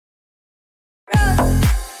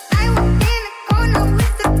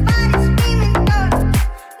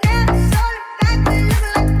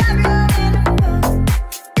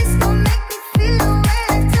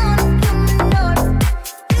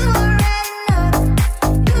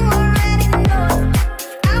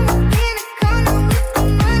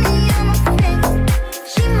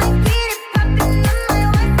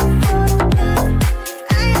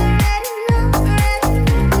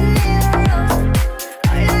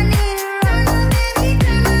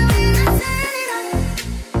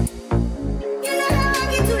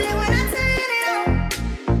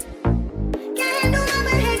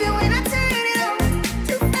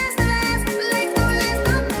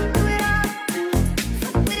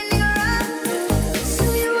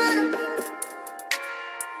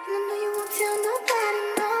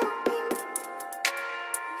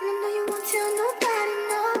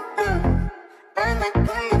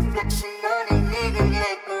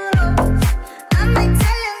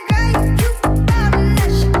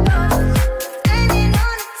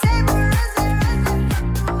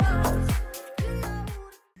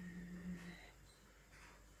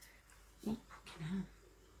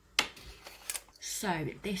So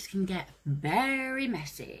this can get very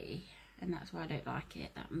messy, and that's why I don't like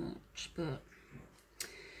it that much, but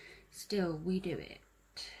still we do it.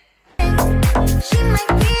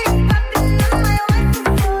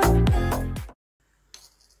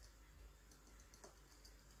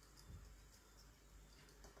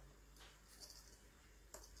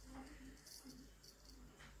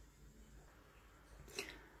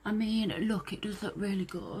 I mean, look, it does look really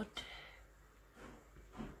good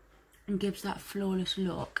and gives that flawless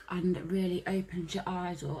look and really opens your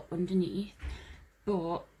eyes up underneath,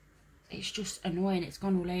 but it's just annoying. It's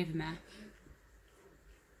gone all over me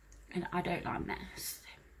and I don't like mess.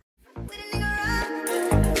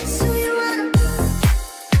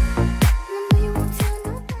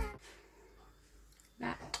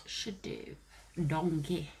 That should do.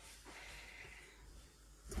 Donkey.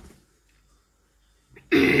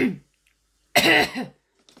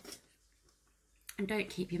 And don't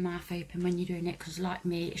keep your mouth open when you're doing it, because like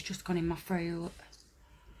me, it's just gone in my throat.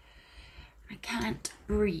 I can't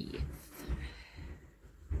breathe.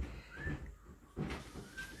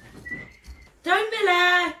 Don't,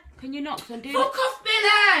 Billy! Can you not? Fuck off,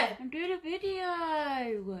 Billy! I'm doing a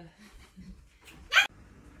video.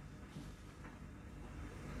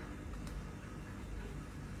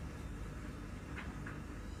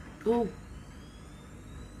 Oh.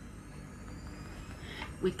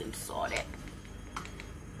 We can sort it.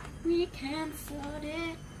 We can sort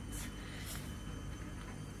it.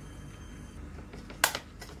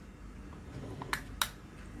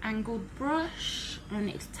 Angled brush, and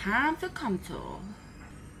it's time for contour.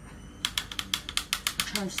 I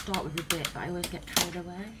try and start with a bit, but I always get carried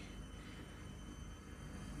away.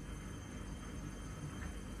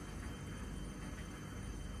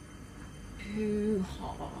 Too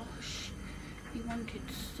harsh. You want it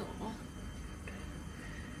soft.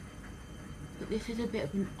 But this is a bit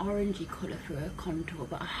of an orangey colour for a contour,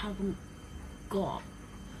 but I haven't got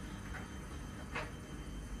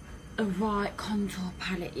a right contour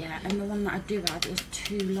palette yet, and the one that I do have is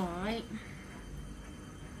too light.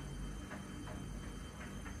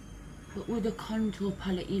 But with a contour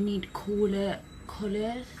palette you need cooler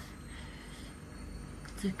colours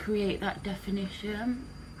to create that definition,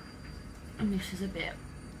 and this is a bit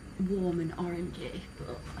warm and orangey,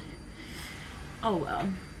 but oh well.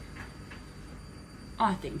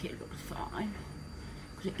 I think it looks fine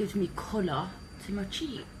because it gives me colour to my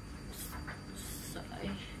cheeks, so I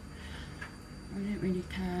don't really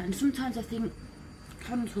care. And sometimes I think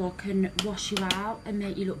contour can wash you out and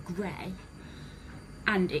make you look grey,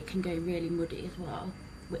 and it can go really muddy as well,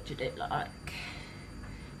 which I don't like,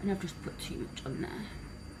 and I've just put too much on there.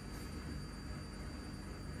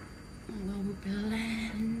 We'll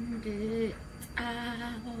blend it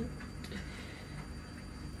out.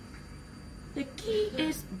 The key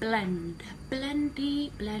is blend.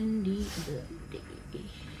 Blendy, blendy, blendy.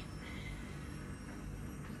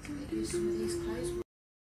 Can we do some of these clothes?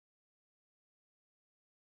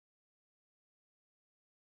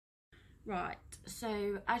 Right,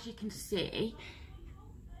 so as you can see,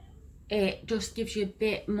 it just gives you a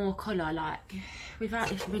bit more colour. Like without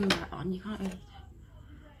this ring light on, you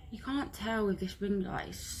can't tell with this ring light.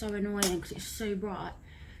 It's so annoying because it's so bright,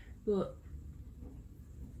 but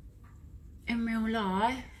in real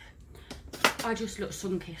life I just look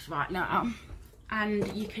sun-kissed right now.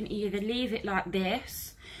 And you can either leave it like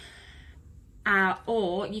this,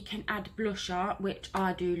 or you can add blusher, which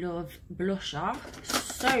I do love blusher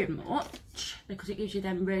so much because it gives you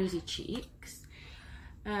them rosy cheeks.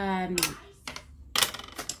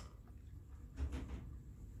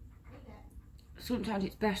 Sometimes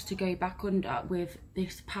it's best to go back under with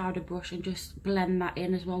this powder brush and just blend that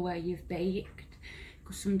in as well where you've baked,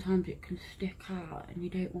 because sometimes it can stick out and you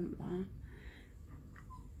don't want that.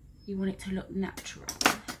 You want it to look natural.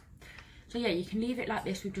 So yeah, you can leave it like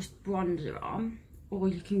this with just bronzer on, or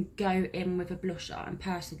you can go in with a blusher. And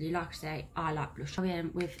personally, like I say, I like blusher. Go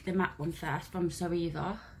in with the matte one first from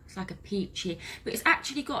Zoeva. It's like a peachy, but it's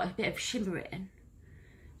actually got a bit of shimmer in.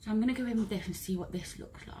 So I'm gonna go in with this and see what this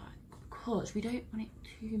looks like, because we don't want it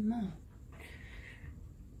too much.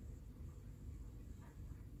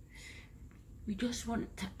 We just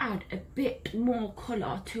want to add a bit more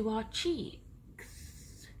colour to our cheeks.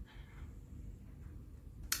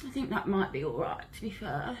 I think that might be alright, to be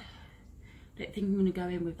fair. I don't think I'm going to go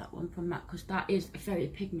in with that one from MAC because that is very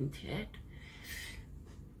pigmented.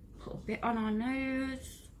 Put a bit on our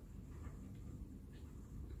nose.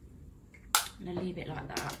 I'm going to leave it like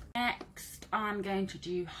that. Next, I'm going to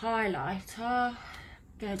do highlighter. I'm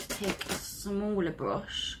going to take a smaller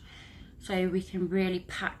brush so we can really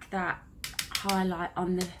pack that highlight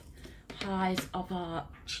on the highs of our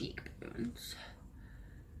cheekbones.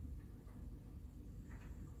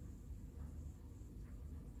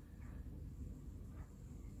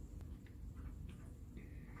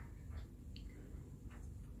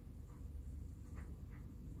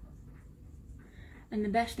 And the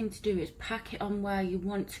best thing to do is pack it on where you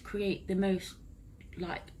want to create the most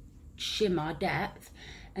like shimmer depth,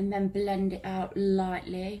 and then blend it out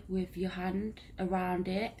lightly with your hand around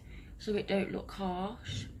it so it don't look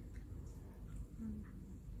harsh.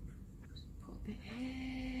 Put a bit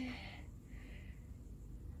here.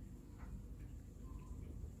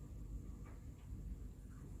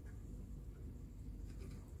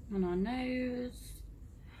 On our nose.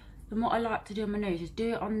 And what I like to do on my nose is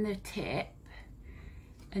do it on the tip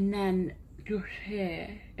and then just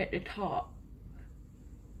here at the top.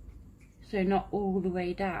 So not all the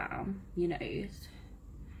way down your nose.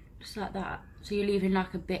 Just like that. So you're leaving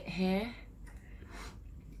like a bit here.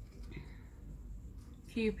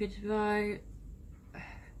 Cupid's bow.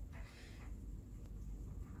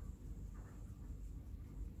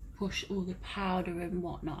 Push all the powder and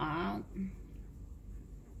whatnot out.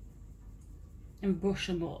 And brush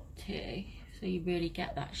them up too, so you really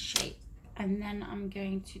get that shape. And then I'm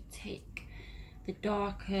going to take the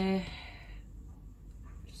darker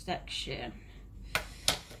section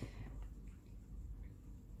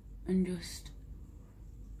and just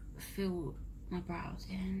fill my brows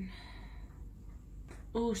in.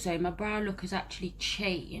 Also, my brow look has actually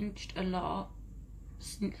changed a lot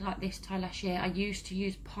since like this time last year. I used to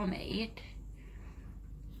use pomade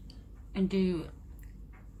and do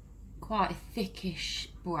quite a thickish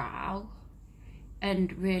brow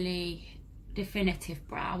and really definitive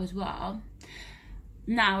brow as well.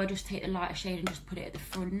 Now I just take the lighter shade and just put it at the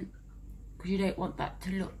front because you don't want that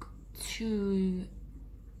to look too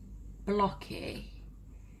blocky.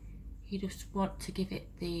 You just want to give it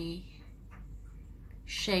the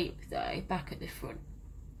shape though back at the front,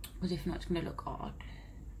 because if not it's going to look odd.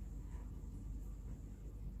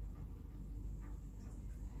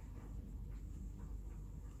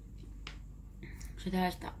 So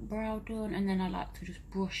there's that brow done, and then I like to just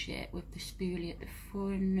brush it with the spoolie at the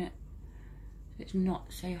front so it's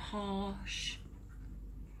not so harsh.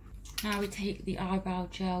 Now we take the eyebrow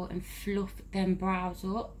gel and fluff them brows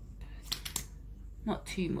up. Not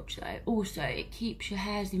too much though. Also, it keeps your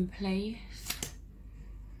hairs in place.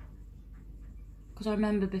 Because I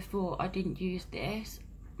remember before I didn't use this,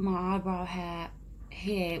 my eyebrow hair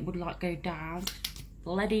here would like go down.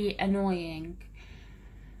 Bloody annoying.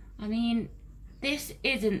 I mean, this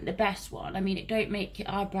isn't the best one. I mean, it don't make your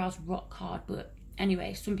eyebrows rock hard, but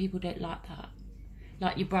anyway, some people don't like that.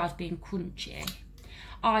 Like your brows being crunchy.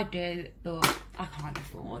 I do, but I can't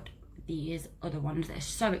afford these other ones. They're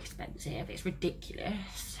so expensive, it's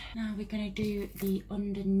ridiculous. Now we're gonna do the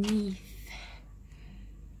underneath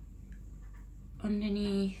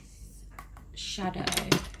shadow.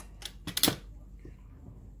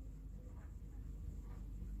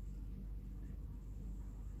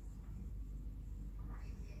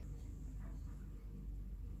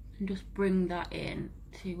 And just bring that in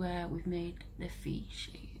to where we've made the V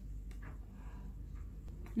shape.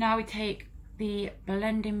 Now we take the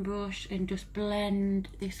blending brush and just blend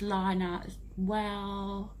this line out as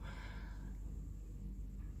well,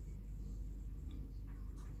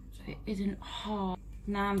 so it isn't hard.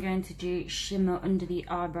 Now I'm going to do shimmer under the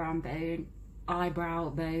eyebrow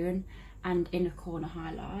bone and inner corner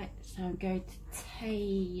highlight. So I'm going to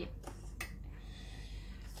take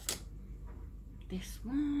this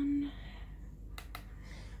one,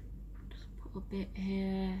 just put a bit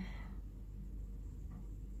here.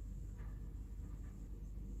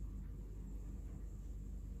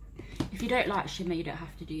 If you don't like shimmer, you don't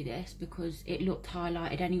have to do this because it looked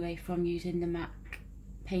highlighted anyway from using the MAC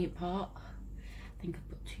paint pot. I think I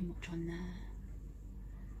put too much on there.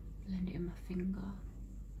 Blend it in my finger.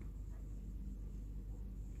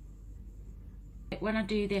 When I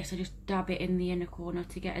do this, I just dab it in the inner corner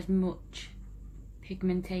to get as much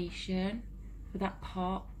pigmentation for that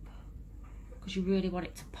pop, because you really want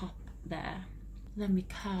it to pop there. Then we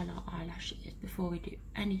curl our eyelashes before we do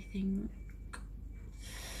anything.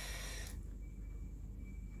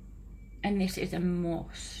 And this is a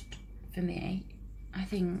must for me. I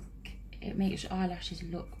think it makes your eyelashes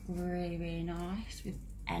look really, really nice with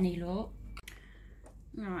any look.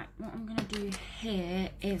 Right, what I'm gonna do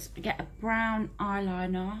here is get a brown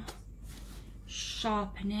eyeliner,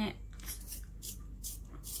 sharpen it.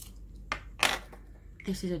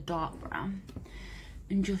 This is a dark brown,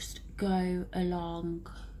 and just go along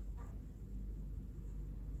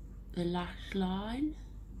the lash line.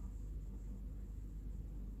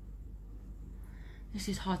 This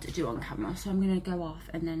is hard to do on camera, so I'm going to go off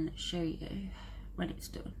and then show you when it's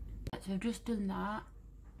done. So I've just done that,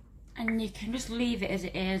 and you can just leave it as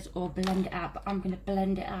it is or blend it out, but I'm going to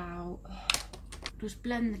blend it out. Just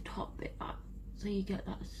blend the top bit up so you get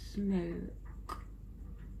that smoke.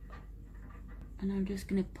 And I'm just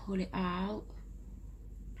going to pull it out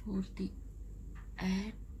towards the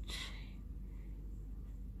edge.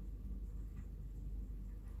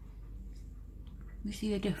 You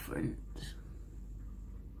see the difference?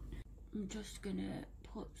 I'm just going to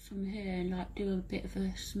put some here and like do a bit of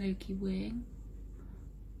a smoky wing.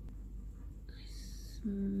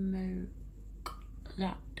 Smoke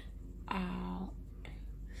that out.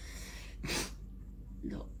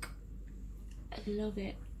 Look, I love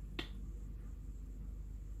it.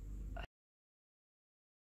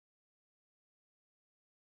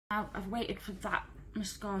 Now I've waited for that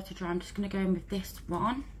mascara to dry. I'm just going to go in with this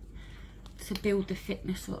one to build the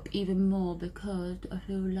thickness up even more, because I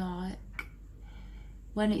feel like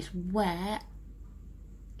when it's wet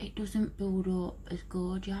it doesn't build up as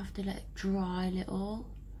good. You have to let it dry a little.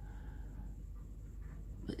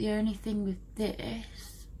 But the only thing with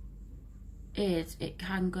this is it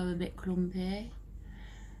can go a bit clumpy,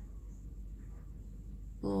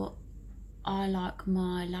 but I like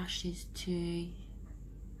my lashes to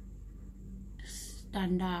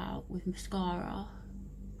stand out with mascara.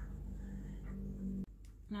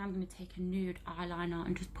 Now I'm going to take a nude eyeliner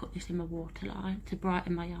and just put this in my waterline to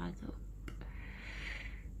brighten my eyes up.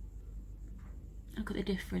 Look at the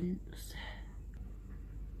difference.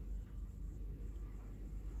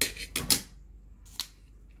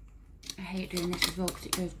 I hate doing this as well because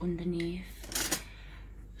it goes underneath.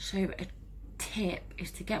 So a tip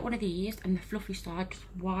is to get one of these and the fluffy side, just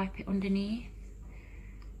wipe it underneath.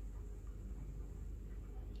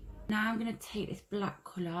 Now I'm going to take this black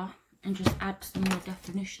colour and just add some more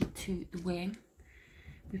definition to the wing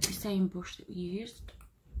with the same brush that we used.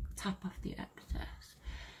 Tap off the excess.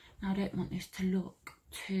 Now I don't want this to look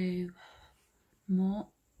too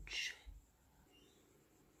much.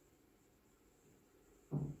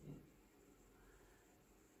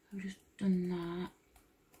 I've just done that.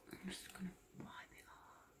 I'm just going to wipe it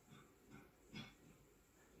off.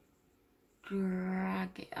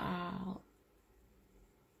 Drag it out.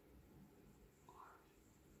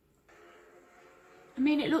 I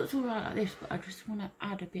mean, it looks alright like this, but I just want to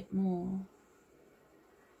add a bit more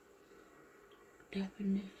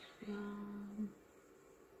definition.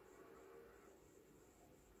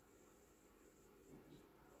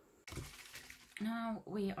 Now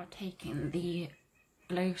we are taking the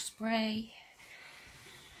glow spray.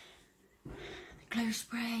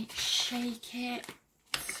 Shake it.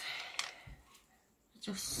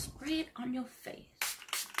 Just spray it on your face.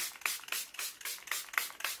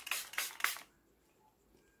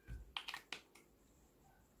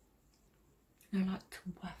 I like to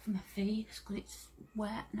wet my face because it's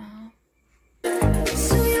wet now.